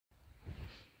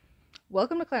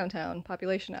Welcome to Clowntown,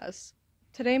 population us.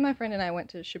 Today my friend and I went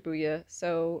to Shibuya,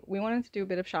 so we wanted to do a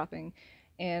bit of shopping,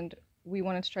 and we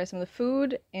wanted to try some of the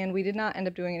food, and we did not end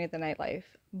up doing any of the nightlife,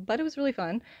 but it was really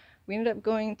fun. We ended up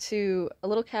going to a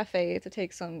little cafe to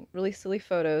take some really silly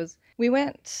photos. We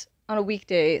went on a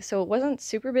weekday, so it wasn't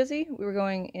super busy. We were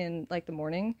going in like the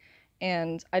morning,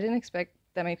 and I didn't expect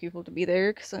that many people to be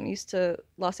there because I'm used to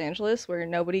Los Angeles where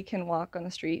nobody can walk on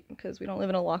the street because we don't live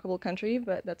in a walkable country,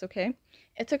 but that's okay.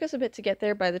 It took us a bit to get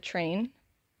there by the train,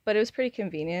 but it was pretty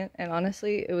convenient, and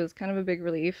honestly, it was kind of a big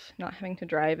relief not having to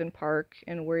drive and park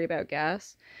and worry about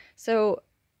gas. So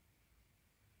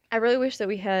I really wish that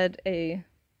we had a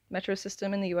metro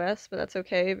system in the US, but that's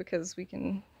okay because we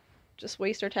can just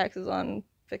waste our taxes on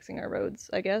fixing our roads,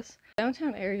 I guess.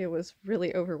 Downtown area was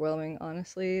really overwhelming,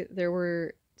 honestly. There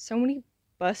were so many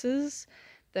buses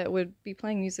that would be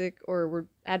playing music or were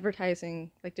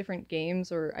advertising like different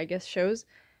games or I guess shows.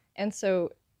 And so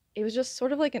it was just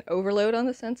sort of like an overload on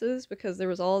the senses because there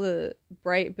was all the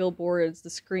bright billboards, the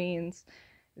screens,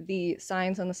 the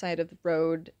signs on the side of the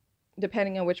road,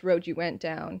 depending on which road you went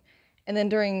down. And then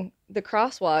during the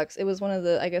crosswalks, it was one of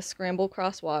the, I guess, scramble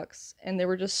crosswalks. And there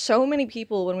were just so many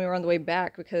people when we were on the way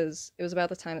back because it was about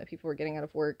the time that people were getting out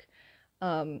of work.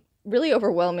 Really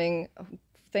overwhelming.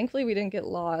 Thankfully, we didn't get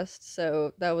lost,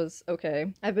 so that was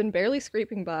okay. I've been barely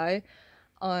scraping by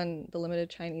on the limited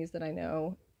Chinese that I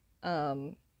know.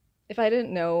 If I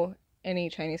didn't know any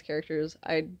Chinese characters,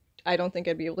 I don't think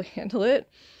I'd be able to handle it.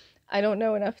 I don't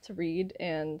know enough to read,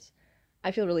 and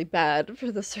I feel really bad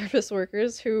for the service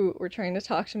workers who were trying to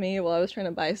talk to me while I was trying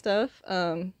to buy stuff.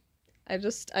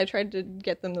 I tried to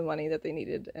get them the money that they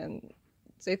needed and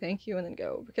say thank you and then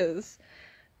go because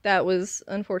that was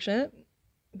unfortunate.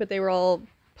 But they were all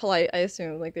polite, I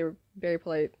assume. Like, they were very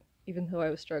polite, even though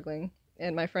I was struggling.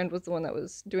 And my friend was the one that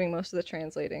was doing most of the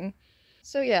translating.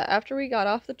 So yeah, after we got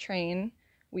off the train,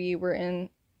 we were in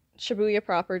Shibuya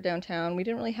proper downtown. We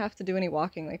didn't really have to do any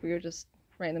walking, like we were just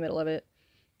right in the middle of it.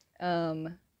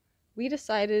 We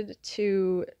decided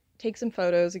to take some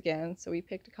photos again, so we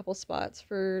picked a couple spots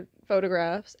for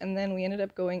photographs, and then we ended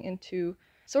up going into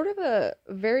sort of a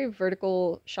very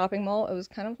vertical shopping mall. It was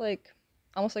kind of like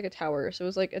almost like a tower. So it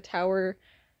was like a tower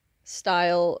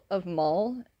style of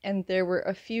mall, and there were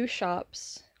a few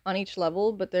shops on each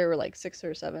level, but there were like 6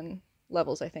 or 7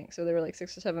 levels, I think. So there were like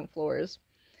 6 or 7 floors.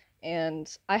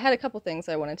 And I had a couple things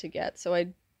I wanted to get. So I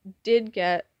did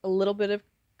get a little bit of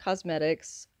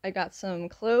cosmetics. I got some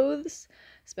clothes,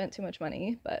 spent too much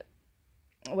money, but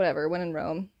whatever, when in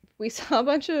Rome. We saw a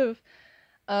bunch of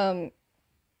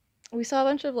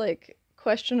like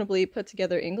questionably put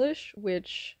together English,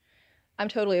 which I'm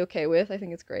totally okay with. I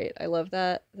think it's great. I love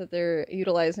that they're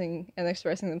utilizing and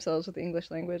expressing themselves with the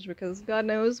English language because God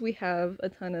knows we have a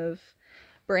ton of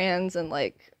brands and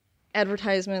like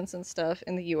advertisements and stuff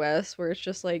in the US where it's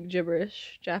just like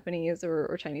gibberish Japanese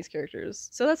or Chinese characters.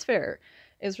 So that's fair.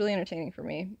 It's really entertaining for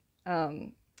me.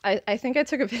 I think I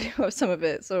took a video of some of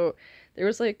it. So there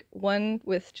was like one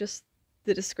with just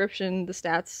the description, the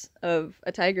stats of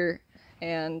a tiger,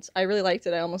 and I really liked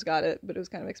it. I almost got it, but it was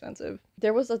kind of expensive.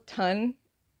 There was a ton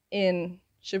in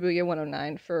Shibuya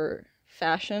 109 for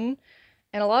fashion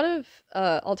and a lot of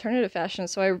alternative fashion,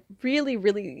 so I really,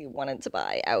 really wanted to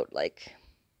buy out like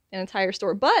an entire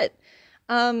store, but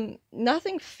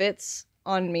nothing fits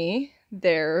on me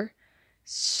there,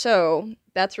 so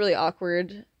that's really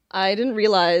awkward. I didn't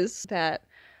realize that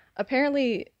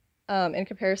apparently in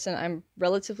comparison I'm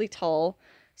relatively tall,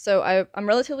 so I'm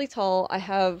relatively tall. I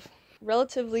have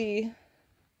relatively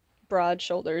broad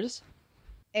shoulders,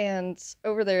 and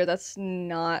over there that's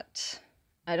not,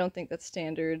 I don't think that's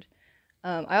standard.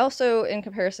 I also, in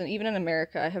comparison, even in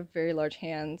America, I have very large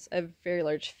hands, I have very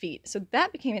large feet, so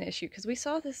that became an issue because we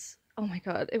saw this, oh my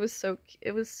god, it was so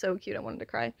cute. I wanted to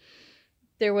cry.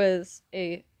 There was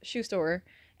a shoe store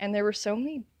and there were so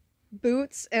many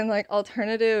boots and like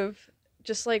alternative,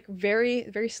 just like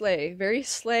very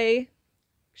slay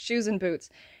shoes and boots,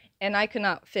 and I could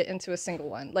not fit into a single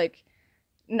one. Like,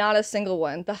 not a single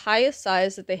one. The highest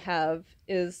size that they have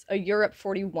is a Europe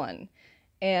 41,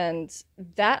 and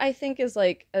that I think is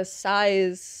like a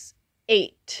size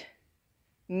 8,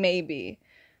 maybe.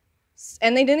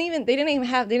 And they didn't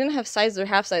have sizes or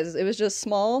half sizes. It was just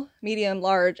small, medium,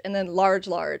 large, and then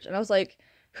large. And I was like,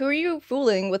 who are you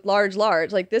fooling with large?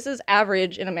 Like, this is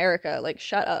average in America. Like,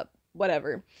 shut up.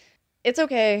 Whatever. It's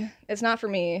okay. It's not for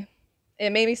me. It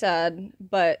made me sad,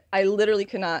 but I literally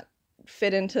could not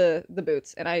fit into the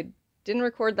boots, and I didn't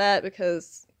record that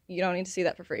because, You don't need to see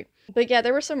that for free. But yeah,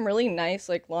 there were some really nice,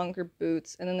 like, longer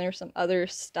boots, and then there's some other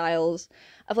styles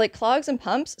of, like, clogs and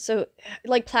pumps, so,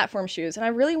 like, platform shoes. And I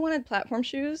really wanted platform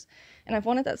shoes, and I've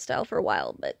wanted that style for a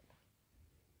while, but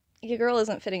your girl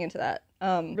isn't fitting into that.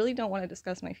 Really don't want to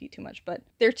discuss my feet too much, but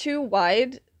they're too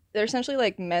wide. They're essentially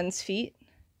like men's feet,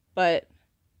 but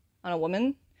on a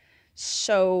woman.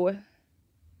 So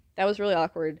that was really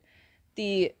awkward.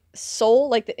 The sole,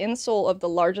 like the insole of the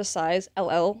largest size,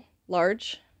 LL,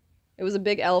 large, it was a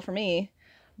big L for me,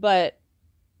 but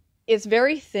it's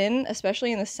very thin,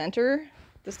 especially in the center.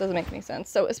 This doesn't make any sense.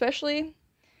 So especially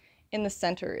in the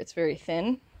center, it's very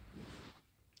thin.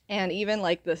 And even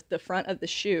like the front of the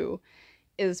shoe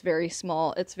is very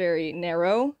small. It's very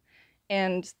narrow,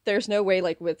 and there's no way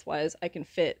like width-wise I can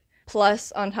fit.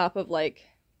 Plus on top of like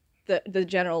the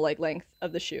general like length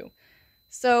of the shoe.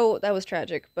 So that was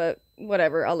tragic, but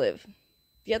whatever, I'll live.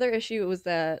 The other issue was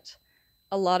that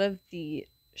a lot of the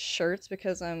shirts,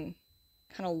 because I'm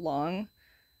kind of long,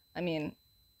 I mean,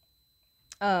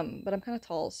 but I'm kind of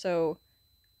tall, so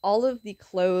all of the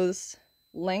clothes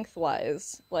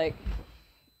lengthwise, like,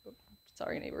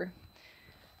 sorry neighbor,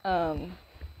 that's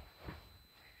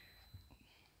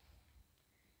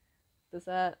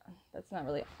not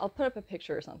really, I'll put up a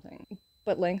picture or something,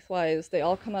 but lengthwise, they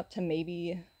all come up to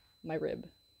maybe my rib,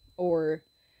 or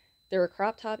they're a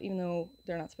crop top even though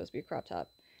they're not supposed to be a crop top.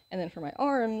 And then for my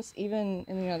arms, even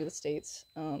in the United States,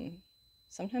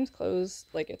 sometimes clothes,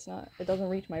 like it doesn't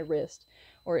reach my wrist,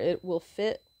 or it will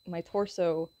fit my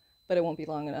torso, but it won't be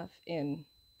long enough in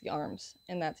the arms,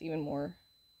 and that's even more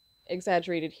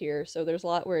exaggerated here. So there's a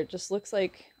lot where it just looks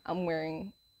like I'm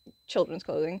wearing children's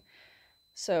clothing.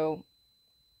 So,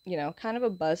 you know, kind of a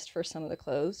bust for some of the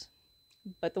clothes,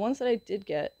 but the ones that I did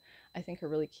get, I think are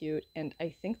really cute, and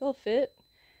I think they'll fit,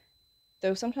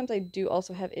 though sometimes I do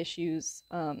also have issues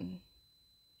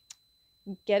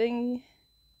getting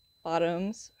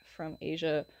bottoms from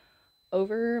Asia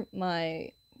over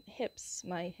my hips,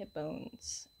 my hip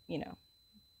bones, you know,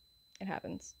 it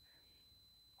happens.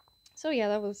 So yeah,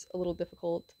 that was a little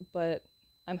difficult, but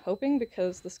I'm hoping,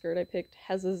 because the skirt I picked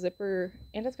has a zipper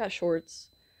and it's got shorts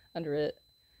under it,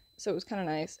 so it was kind of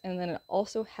nice. And then it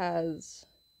also has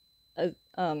a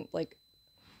like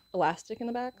elastic in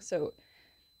the back, so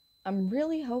I'm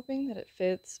really hoping that it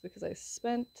fits, because I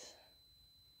spent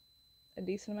a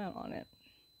decent amount on it.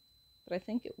 But I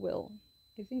think it will.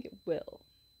 I think it will.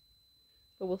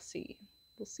 But we'll see.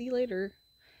 We'll see later.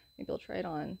 Maybe I'll try it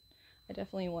on. I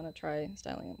definitely want to try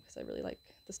styling them, because I really like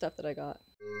the stuff that I got.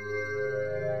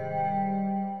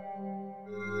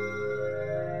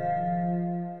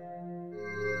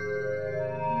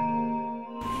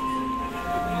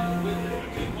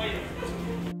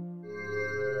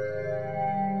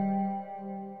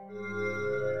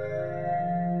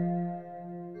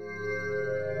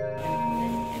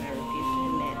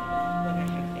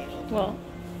 Well,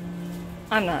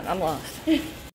 I'm not. I'm lost.